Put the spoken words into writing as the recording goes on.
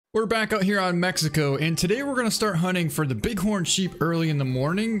We're back out here on Mexico, and today we're going to start hunting for the bighorn sheep early in the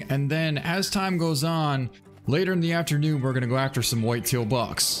morning, and then as time goes on, later in the afternoon, we're going to go after some whitetail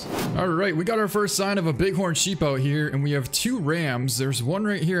bucks. Alright, we got our first sign of a bighorn sheep out here, and we have two rams. There's one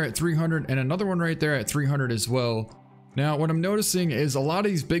right here at 300 and another one right there at 300 as well. Now, what I'm noticing is a lot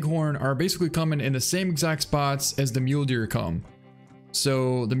of these bighorn are basically coming in the same exact spots as the mule deer come.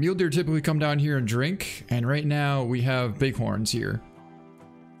 So the mule deer typically come down here and drink, and right now we have bighorns here.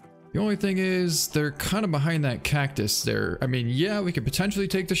 The only thing is, they're kind of behind that cactus there. I mean, yeah, we could potentially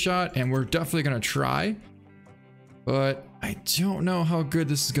take the shot, and we're definitely going to try. But I don't know how good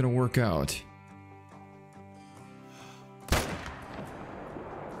this is going to work out.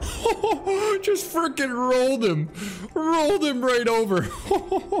 Just freaking rolled him. Rolled him right over.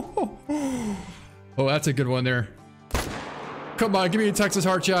 Oh, that's a good one there. Come on, give me a Texas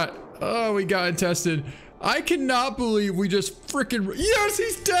heart shot. Oh, we got it tested. I cannot believe we just freaking... Yes,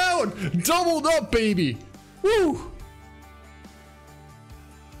 he's down! Doubled up, baby! Woo!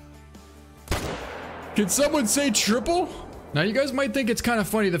 Can someone say triple? Now, you guys might think it's kind of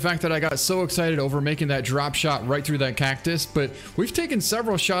funny the fact that I got so excited over making that drop shot right through that cactus, but we've taken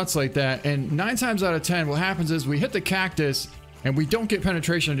several shots like that, and 9 times out of 10, what happens is we hit the cactus, and we don't get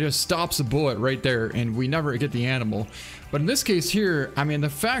penetration. It just stops the bullet right there, and we never get the animal. But in this case here, I mean, the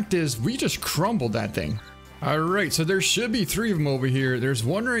fact is we just crumbled that thing. All right, so there should be 3 of them over here. There's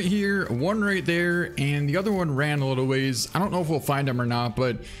one right here, one right there, and the other one ran a little ways. I don't know if we'll find him or not,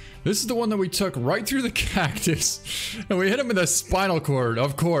 but this is the one that we took right through the cactus, and we hit him with a spinal cord.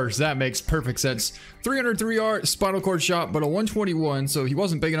 Of course, that makes perfect sense. 303 spinal cord shot, but a 121, so he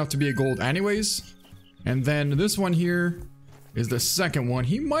wasn't big enough to be a gold anyways. And then this one here is the second one.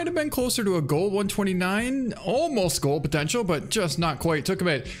 He might have been closer to a gold, 129, almost gold potential, but just not quite. Took him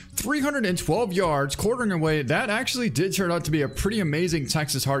at 312 yards, quartering away. That actually did turn out to be a pretty amazing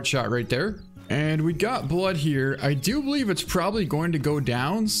Texas heart shot right there. And we got blood here. I do believe it's probably going to go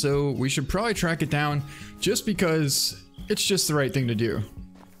down, so we should probably track it down just because it's just the right thing to do.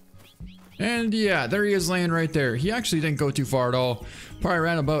 And yeah, there he is laying right there. He actually didn't go too far at all. Probably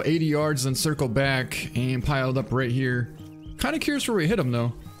ran about 80 yards, then circled back and piled up right here. Kind of curious where we hit him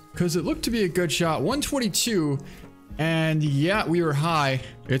though, because it looked to be a good shot. 122, and yeah, we were high.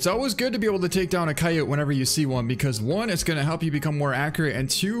 It's always good to be able to take down a coyote whenever you see one, because 1, it's going to help you become more accurate, and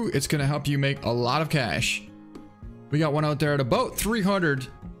 2, it's going to help you make a lot of cash. We got one out there at about 300.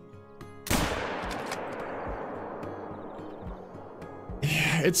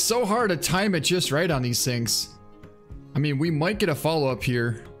 It's so hard to time it just right on these things. I mean, we might get a follow-up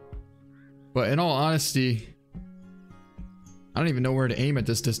here, but in all honesty, I don't even know where to aim at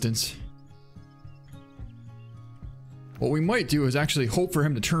this distance. What we might do is actually hope for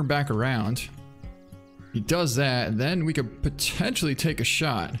him to turn back around. He does that, and then we could potentially take a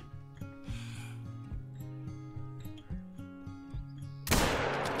shot.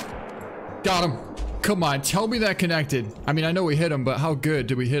 Got him. Come on, tell me that connected. I mean, I know we hit him, but how good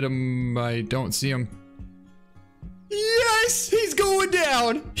did we hit him? I don't see him. Yes, he's going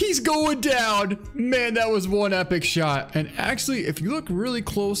down. He's going down. Man, that was one epic shot. And actually, if you look really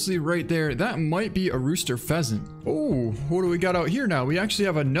closely right there, that might be a rooster pheasant. Oh, what do we got out here now? We actually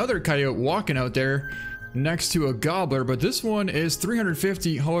have another coyote walking out there next to a gobbler, but this one is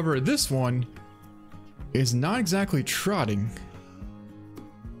 350. However, this one is not exactly trotting.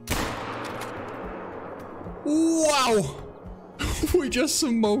 Wow. We just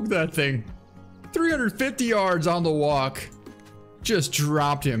smoked that thing. 350 yards on the walk. Just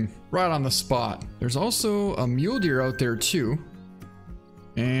dropped him right on the spot. There's also a mule deer out there too.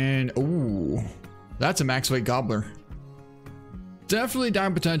 And ooh, that's a max weight gobbler. Definitely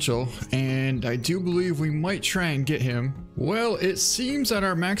down potential, and I do believe we might try and get him. Well, it seems that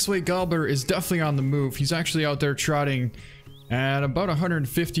our max weight gobbler is definitely on the move. He's actually out there trotting at about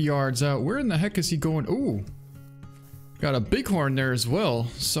 150 yards out. Where in the heck is he going? Ooh. Got a bighorn there as well,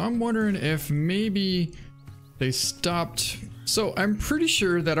 so I'm wondering if maybe they stopped. So I'm pretty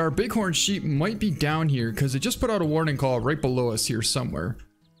sure that our bighorn sheep might be down here because it just put out a warning call right below us here somewhere.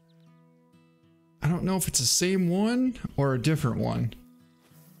 I don't know if it's the same one or a different one,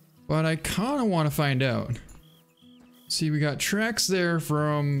 but I kind of want to find out. See, we got tracks there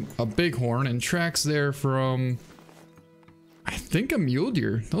from a bighorn and tracks there from, I think, a mule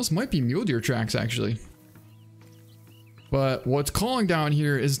deer. Those might be mule deer tracks actually. But what's calling down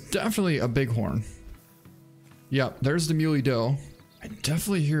here is definitely a bighorn. Yep, there's the muley doe. I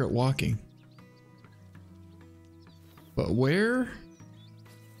definitely hear it walking. But where?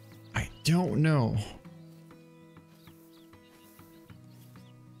 I don't know.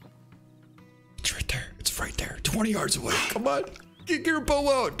 It's right there. It's right there. 20 yards away. Come on. Get your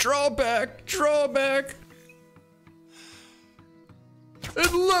bow out. Draw back. Draw back.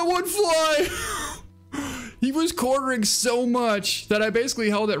 And let one fly. He was quartering so much that I basically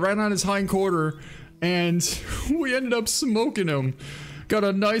held it right on his hind quarter, and we ended up smoking him. Got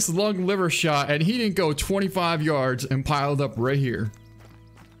a nice lung liver shot, and he didn't go 25 yards and piled up right here.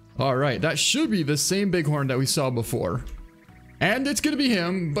 All right, that should be the same bighorn that we saw before. And it's gonna be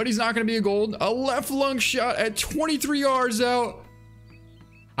him, but he's not gonna be a gold. A left lung shot at 23 yards out.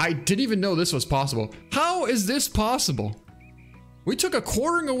 I didn't even know this was possible. How is this possible? We took a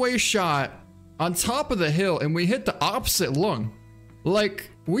quartering away shot on top of the hill and we hit the opposite lung. Like,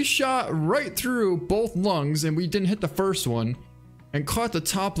 we shot right through both lungs and we didn't hit the first one and caught the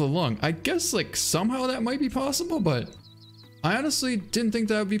top of the lung. I guess like somehow that might be possible, but I honestly didn't think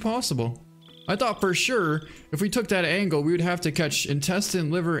that would be possible. I thought for sure if we took that angle, we would have to catch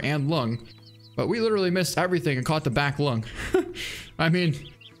intestine, liver, and lung, but we literally missed everything and caught the back lung. I mean,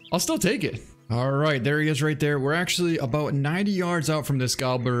 I'll still take it. All right, there he is right there. We're actually about 90 yards out from this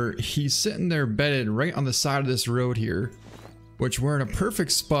gobbler. He's sitting there bedded right on the side of this road here, which we're in a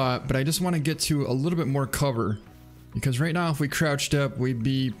perfect spot, but I just want to get to a little bit more cover because right now if we crouched up, we'd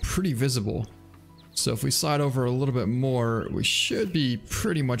be pretty visible. So if we slide over a little bit more, we should be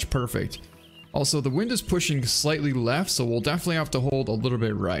pretty much perfect. Also, the wind is pushing slightly left, so we'll definitely have to hold a little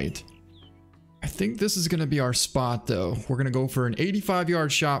bit right. I think this is going to be our spot though. We're going to go for an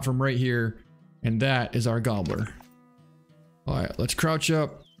 85-yard shot from right here. And that is our gobbler. All right, let's crouch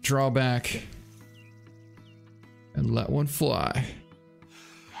up, draw back, and let one fly.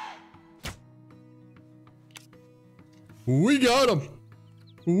 We got him.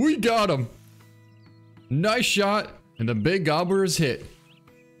 We got him. Nice shot, and the big gobbler is hit.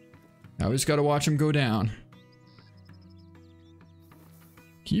 Now we just got to watch him go down.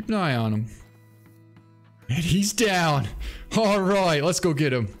 Keep an eye on him. And he's down. All right, let's go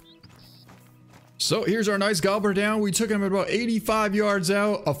get him. So here's our nice gobbler down. We took him at about 85 yards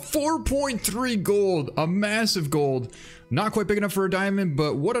out. A 4.3 gold, a massive gold. Not quite big enough for a diamond,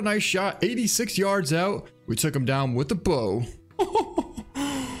 but what a nice shot. 86 yards out. We took him down with the bow.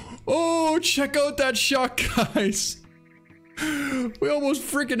 Oh, check out that shot, guys. We almost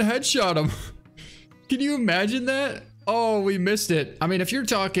freaking headshot him. Can you imagine that? Oh, we missed it. I mean, if you're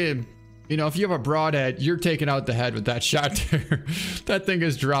talking, you know, if you have a broadhead, you're taking out the head with that shot there. That thing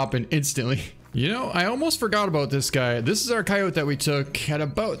is dropping instantly. You know, I almost forgot about this guy. This is our coyote that we took at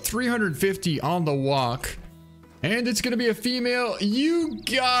about 350 on the walk. And it's gonna be a female. You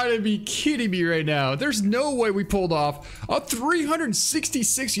gotta be kidding me right now. There's no way we pulled off a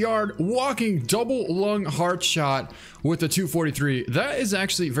 366-yard walking double lung heart shot with a 243. That is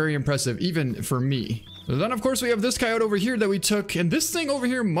actually very impressive, even for me. Then of course we have this coyote over here that we took, and this thing over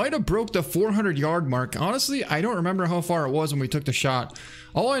here might have broke the 400-yard mark. Honestly, I don't remember how far it was when we took the shot.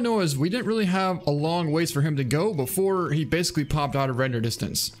 All I know is we didn't really have a long ways for him to go before he basically popped out of render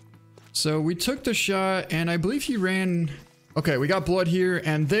distance. So we took the shot, and I believe he ran... Okay, we got blood here,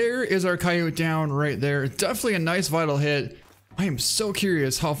 and there is our coyote down right there. Definitely a nice vital hit. I am so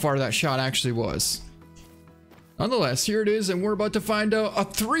curious how far that shot actually was. Nonetheless, here it is, and we're about to find out a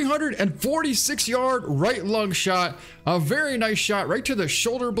 346-yard right lung shot. A very nice shot right to the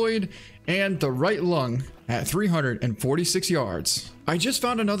shoulder blade and the right lung at 346 yards. I just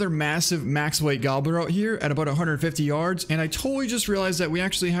found another massive max weight gobbler out here at about 150 yards, and I totally just realized that we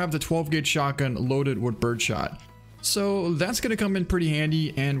actually have the 12-gauge shotgun loaded with birdshot. So that's going to come in pretty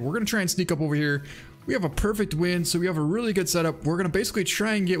handy, and we're going to try and sneak up over here. We have a perfect wind, so we have a really good setup. We're going to basically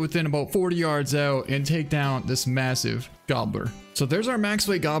try and get within about 40 yards out and take down this massive gobbler. So there's our max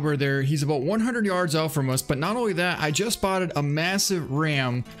weight gobbler there. He's about 100 yards out from us, but not only that, I just spotted a massive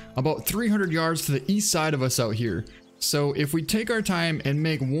ram about 300 yards to the east side of us out here. So if we take our time and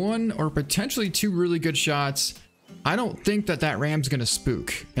make one or potentially two really good shots, I don't think that that ram's gonna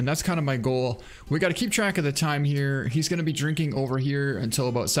spook, and that's kind of my goal. We got to keep track of the time here. He's gonna be drinking over here until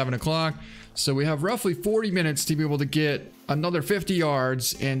about 7 o'clock, so we have roughly 40 minutes to be able to get another 50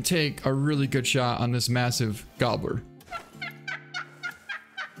 yards and take a really good shot on this massive gobbler.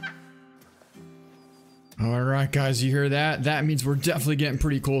 All right, guys, you hear that? That means we're definitely getting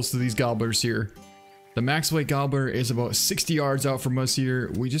pretty close to these gobblers here. The max weight gobbler is about 60 yards out from us here.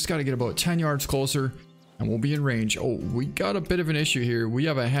 We just got to get about 10 yards closer and we'll be in range. Oh, we got a bit of an issue here. We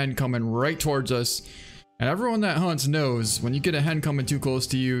have a hen coming right towards us. And everyone that hunts knows when you get a hen coming too close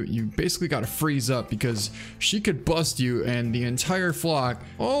to you, you basically got to freeze up because she could bust you and the entire flock.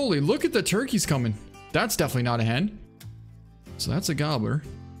 Holy, look at the turkeys coming. That's definitely not a hen. So that's a gobbler.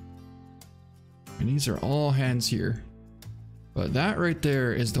 And these are all hens here. But that right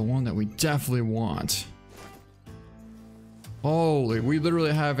there is the one that we definitely want. Holy, we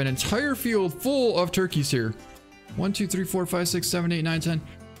literally have an entire field full of turkeys here. 1, 2, 3, 4, 5, 6, 7, 8, 9, 10.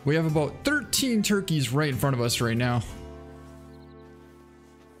 We have about 13 turkeys right in front of us right now.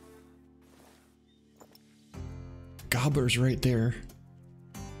 Gobblers right there.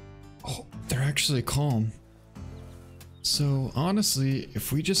 Oh, they're actually calm. So honestly,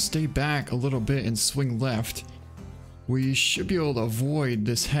 if we just stay back a little bit and swing left, we should be able to avoid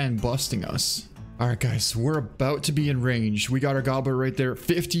this hen busting us. All right, guys, we're about to be in range. We got our gobbler right there,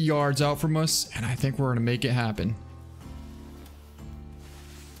 50 yards out from us, and I think we're gonna make it happen.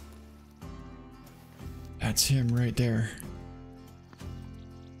 That's him right there.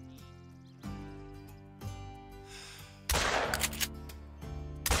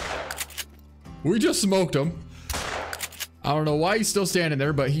 We just smoked him. I don't know why he's still standing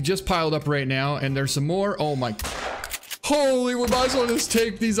there, but he just piled up right now, and there's some more. Oh my. Holy, we might as well just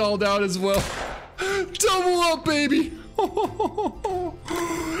take these all down as well. Double up, baby.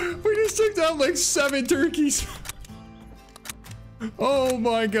 We just took down like 7 turkeys. Oh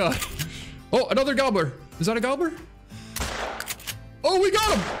my god. Oh, another gobbler. Is that a gobbler? Oh, we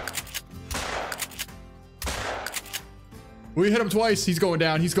got him. We hit him twice. He's going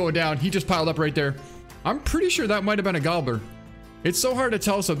down. He's going down. He just piled up right there. I'm pretty sure that might have been a gobbler. It's so hard to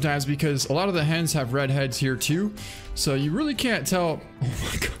tell sometimes because a lot of the hens have red heads here too. So you really can't tell. Oh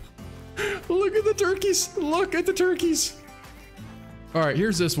my god. Look at the turkeys. Look at the turkeys. All right,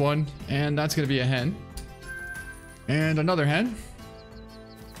 here's this one. And that's going to be a hen. And another hen.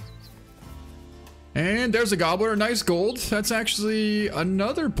 And there's a gobbler, nice gold. That's actually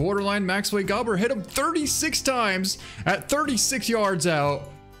another borderline max weight gobbler. Hit him 36 times at 36 yards out.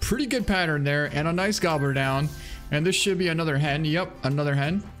 Pretty good pattern there, and a nice gobbler down. And this should be another hen. Yep, another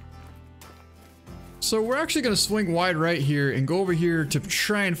hen. So we're actually gonna swing wide right here and go over here to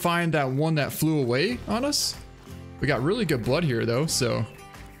try and find that one that flew away on us. We got really good blood here though, so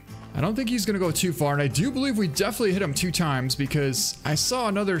I don't think he's gonna go too far. And I do believe we definitely hit him 2 times because I saw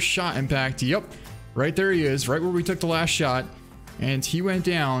another shot impact. Yep. Right there he is, right where we took the last shot. And he went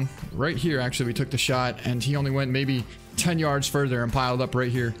down right here. Actually, we took the shot and he only went maybe 10 yards further and piled up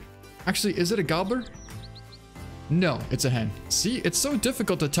right here. Actually, is it a gobbler? No, it's a hen. See, it's so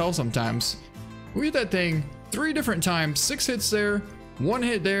difficult to tell sometimes. We hit that thing 3 different times, 6 hits there, 1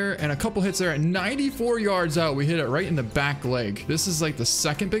 hit there, and a couple hits there. At 94 yards out, we hit it right in the back leg. This is like the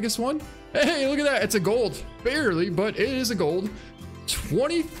second biggest one. Hey, look at that. It's a gold. Barely, but it is a gold.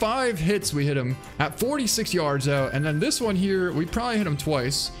 25 hits we hit him at 46 yards out, and then this one here we probably hit him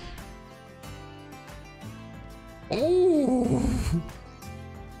twice. Oh,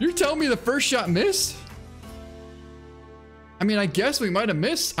 you're telling me the first shot missed? I mean, I guess we might have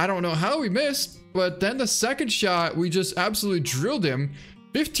missed. I don't know how we missed, but then the second shot we just absolutely drilled him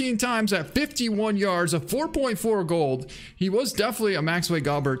 15 times at 51 yards, a 4.4 gold. He was definitely a max weight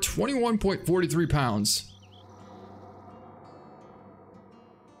gobbler, 21.43 pounds.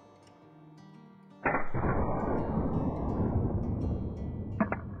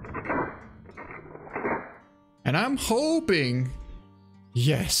 And I'm hoping,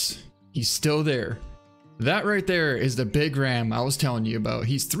 yes, he's still there. That right there is the big ram I was telling you about.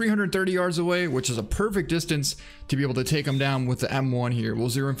 He's 330 yards away, which is a perfect distance to be able to take him down with the M1 here. We'll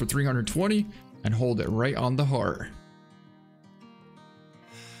zero in for 320 and hold it right on the heart.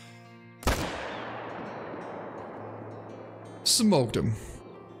 Smoked him.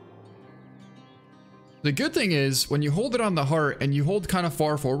 The good thing is, when you hold it on the heart and you hold kind of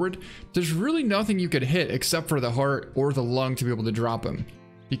far forward, there's really nothing you could hit except for the heart or the lung to be able to drop him.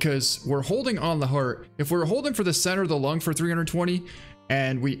 Because we're holding on the heart. If we're holding for the center of the lung for 320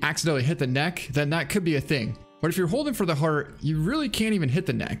 and we accidentally hit the neck, then that could be a thing. But if you're holding for the heart, you really can't even hit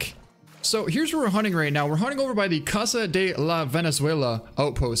the neck. So here's where we're hunting right now. We're hunting over by the Casa de la Venezuela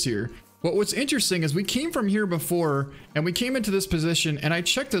outpost here. But what's interesting is we came from here before and we came into this position and I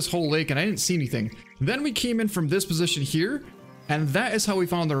checked this whole lake and I didn't see anything. Then we came in from this position here and that is how we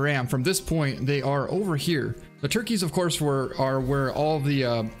found the ram. From this point, they are over here. The turkeys, of course, are where all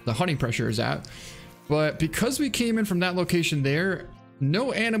the hunting pressure is at. But because we came in from that location there,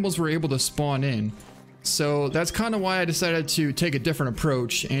 no animals were able to spawn in. So that's kind of why I decided to take a different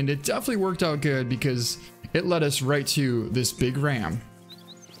approach. And it definitely worked out good because it led us right to this big ram.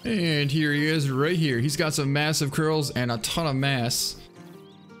 And here he is right here. He's got some massive curls and a ton of mass.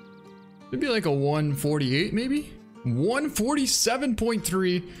 It'd be like a 148 maybe?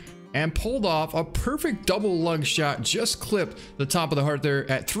 147.3 and pulled off a perfect double lung shot. Just clipped the top of the heart there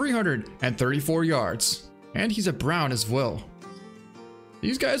at 334 yards. And he's a brown as well.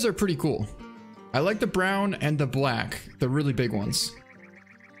 These guys are pretty cool. I like the brown and the black, the really big ones.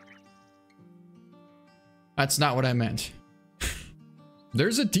 That's not what I meant.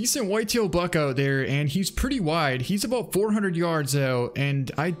 There's a decent whitetail buck out there, and he's pretty wide. He's about 400 yards out,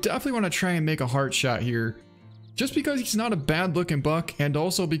 and I definitely want to try and make a heart shot here. Just because he's not a bad looking buck, and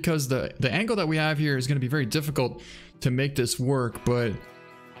also because the angle that we have here is going to be very difficult to make this work. But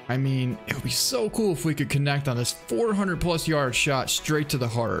I mean, it would be so cool if we could connect on this 400 plus yard shot straight to the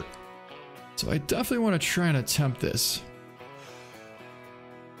heart. So I definitely want to try and attempt this.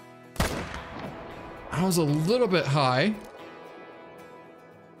 I was a little bit high,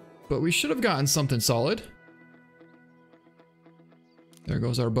 but we should have gotten something solid. There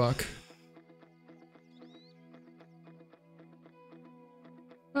goes our buck.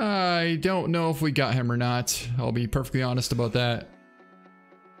 I don't know if we got him or not. I'll be perfectly honest about that.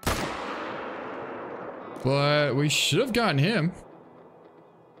 But we should have gotten him.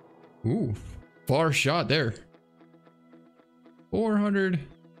 Ooh, far shot there. 400.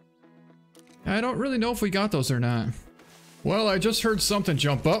 I don't really know if we got those or not. Well, I just heard something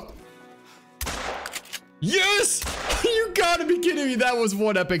jump up. Yes! You gotta be kidding me. That was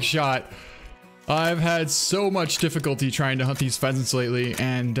one epic shot. I've had so much difficulty trying to hunt these pheasants lately,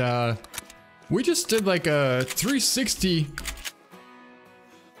 and we just did like a 360.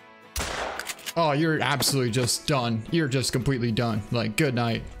 Oh, you're absolutely just done. You're just completely done. Like, good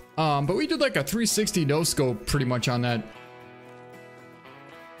night. But we did like a 360 no scope pretty much on that.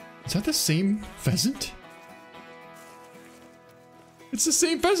 Is that the same pheasant? It's the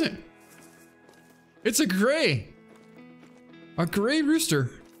same pheasant. It's a gray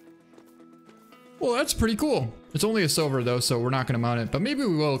rooster. Well, that's pretty cool. It's only a silver though, so we're not gonna mount it, but maybe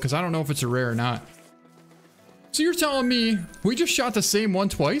we will, because I don't know if it's a rare or not. So you're telling me we just shot the same one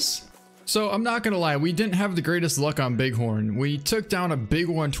twice? So I'm not gonna lie, we didn't have the greatest luck on bighorn. We took down a big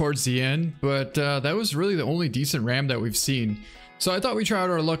one towards the end, but that was really the only decent ram that we've seen. So I thought we'd try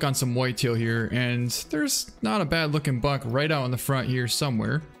out our luck on some whitetail here, and there's not a bad looking buck right out in the front here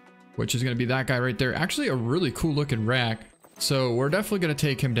somewhere, which is gonna be that guy right there. Actually a really cool looking rack. So we're definitely gonna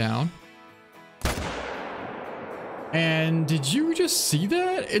take him down. And did you just see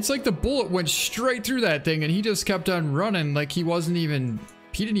that? It's like the bullet went straight through that thing and he just kept on running like he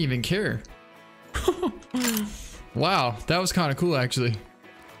didn't even care. Wow, that was kind of cool actually.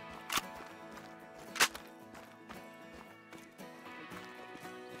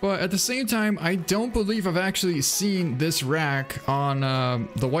 But at the same time, I don't believe I've actually seen this rack on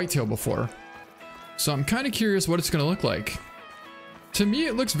the whitetail before. So I'm kind of curious what it's going to look like. To me,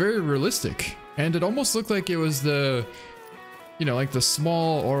 it looks very realistic. And it almost looked like it was the, you know, like the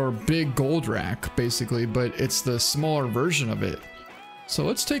small or big gold rack, basically. But it's the smaller version of it. So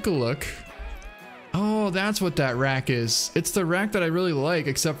let's take a look. Oh, that's what that rack is. It's the rack that I really like,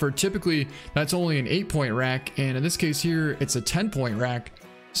 except for typically that's only an 8-point rack. And in this case here, it's a 10-point rack.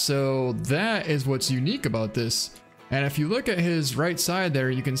 So that is what's unique about this. And if you look at his right side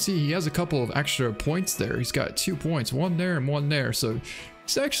there, you can see he has a couple of extra points there. He's got 2 points, one there and one there. So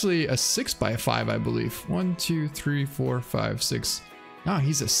he's actually a 6x5, I believe. 1, 2, 3, 4, 5, 6. No,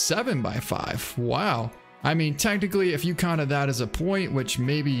 he's a 7x5. Wow. I mean, technically, if you counted that as a point, which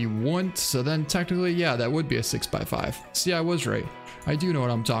maybe you wouldn't, so then technically, yeah, that would be a 6x5. See, I was right. I do know what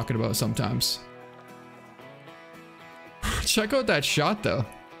I'm talking about sometimes. Check out that shot, though.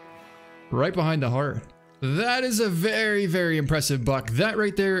 Right behind the heart. That is a very, very impressive buck. That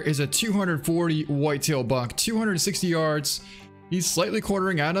right there is a 240 whitetail buck, 260 yards. He's slightly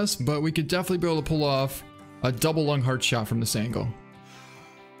quartering at us, but we could definitely be able to pull off a double lung heart shot from this angle.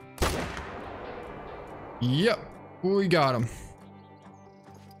 Yep, we got him.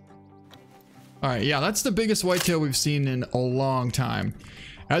 All right, yeah, that's the biggest whitetail we've seen in a long time.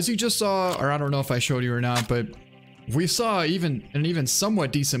 As you just saw, or I don't know if I showed you or not, but we saw an even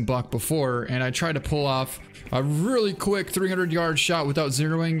somewhat decent buck before, and I tried to pull off a really quick 300-yard shot without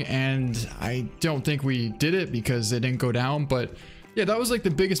zeroing, and I don't think we did it because it didn't go down. But yeah, that was like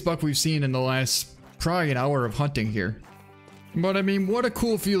the biggest buck we've seen in the last probably an hour of hunting here. But I mean, what a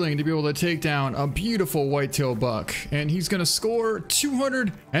cool feeling to be able to take down a beautiful whitetail buck. And he's gonna score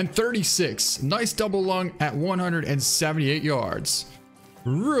 236. Nice double lung at 178 yards.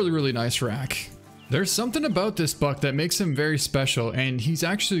 Really, really nice rack. There's something about this buck that makes him very special, and he's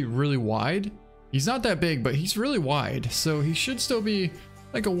actually really wide. He's not that big, but he's really wide, so he should still be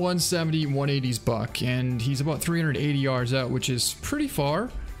like a 170, 180s buck, and he's about 380 yards out, which is pretty far,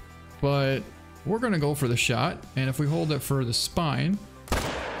 but we're gonna go for the shot, and if we hold it for the spine,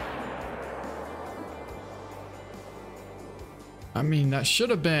 I mean, that should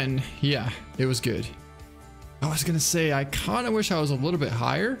have been, yeah, it was good. I was gonna say, I kind of wish I was a little bit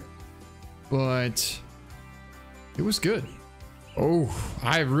higher, but it was good. Oh,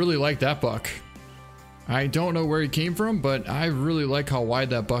 I really like that buck. I don't know where he came from, but I really like how wide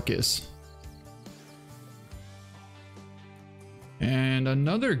that buck is. And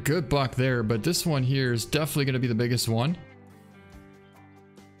another good buck there, but this one here is definitely going to be the biggest one.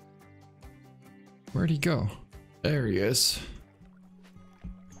 Where'd he go? There he is.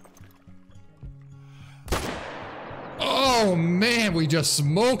 Oh man, we just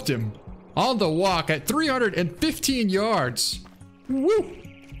smoked him on the walk at 315 yards. Woo!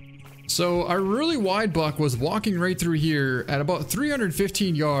 So our really wide buck was walking right through here at about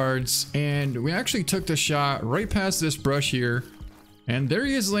 315 yards, and we actually took the shot right past this brush here. And there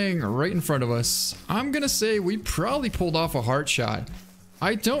he is laying right in front of us. I'm gonna say we probably pulled off a heart shot.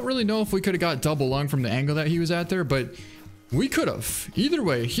 I don't really know if we could have got double lung from the angle that he was at there, but we could have. Either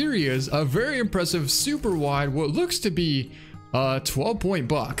way, here he is, a very impressive, super wide, what looks to be a 12-point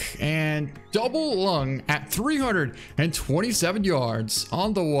buck, and double lung at 327 yards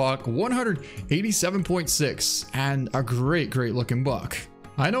on the walk, 187.6, and a great looking buck.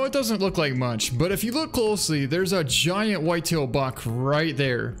 I know it doesn't look like much, but if you look closely, there's a giant whitetail buck right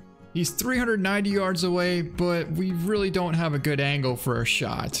there. He's 390 yards away, but we really don't have a good angle for a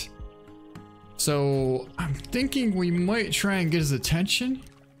shot. So I'm thinking we might try and get his attention.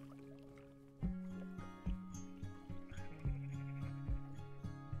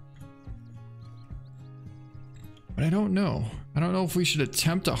 But I don't know. I don't know if we should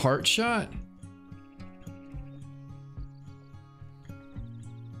attempt a heart shot.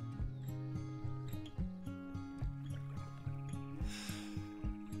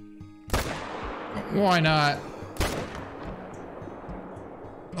 Why not?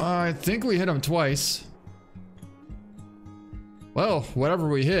 I think we hit him twice. Well, whatever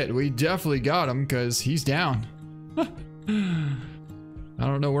we hit, we definitely got him because he's down. I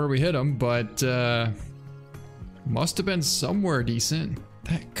don't know where we hit him, but must have been somewhere decent.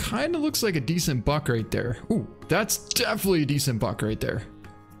 That kind of looks like a decent buck right there. Ooh, that's definitely a decent buck right there.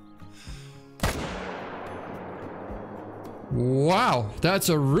 Wow, that's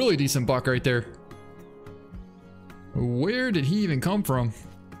a really decent buck right there. Where did he even come from?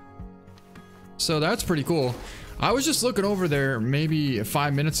 So that's pretty cool. I was just looking over there maybe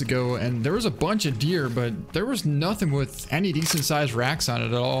 5 minutes ago, and there was a bunch of deer, but there was nothing with any decent sized racks on it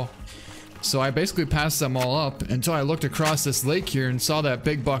at all. So I basically passed them all up until I looked across this lake here and saw that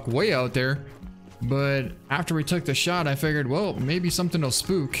big buck way out there. But after we took the shot, I figured, well, maybe something will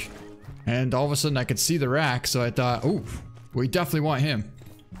spook. And all of a sudden I could see the rack, so I thought, ooh, we definitely want him.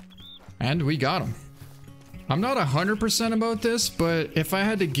 And we got him. I'm not 100% about this, but if I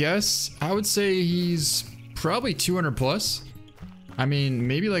had to guess, I would say he's probably 200 plus. I mean,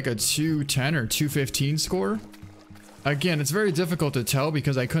 maybe like a 210 or 215 score. Again, it's very difficult to tell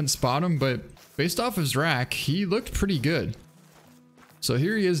because I couldn't spot him, but based off his rack, he looked pretty good. So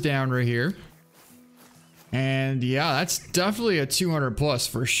here he is down right here. And yeah, that's definitely a 200 plus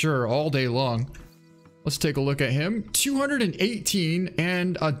for sure all day long. Let's take a look at him. 218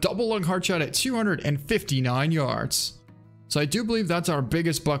 and a double lung heart shot at 259 yards. So I do believe that's our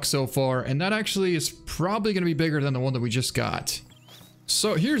biggest buck so far, and that actually is probably going to be bigger than the one that we just got.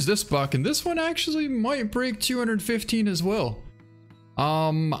 So here's this buck, and this one actually might break 215 as well.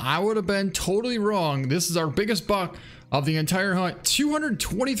 I would have been totally wrong. This is our biggest buck of the entire hunt,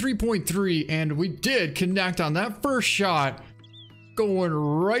 223.3, and we did connect on that first shot, going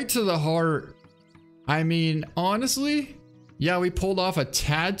right to the heart. I mean, honestly, yeah, we pulled off a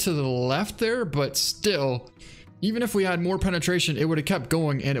tad to the left there, but still, even if we had more penetration, it would have kept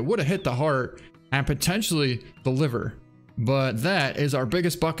going and it would have hit the heart and potentially the liver. But that is our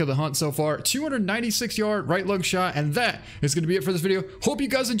biggest buck of the hunt so far, 296 yard right lung shot, and that is going to be it for this video. Hope you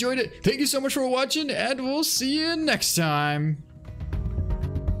guys enjoyed it. Thank you so much for watching, and we'll see you next time.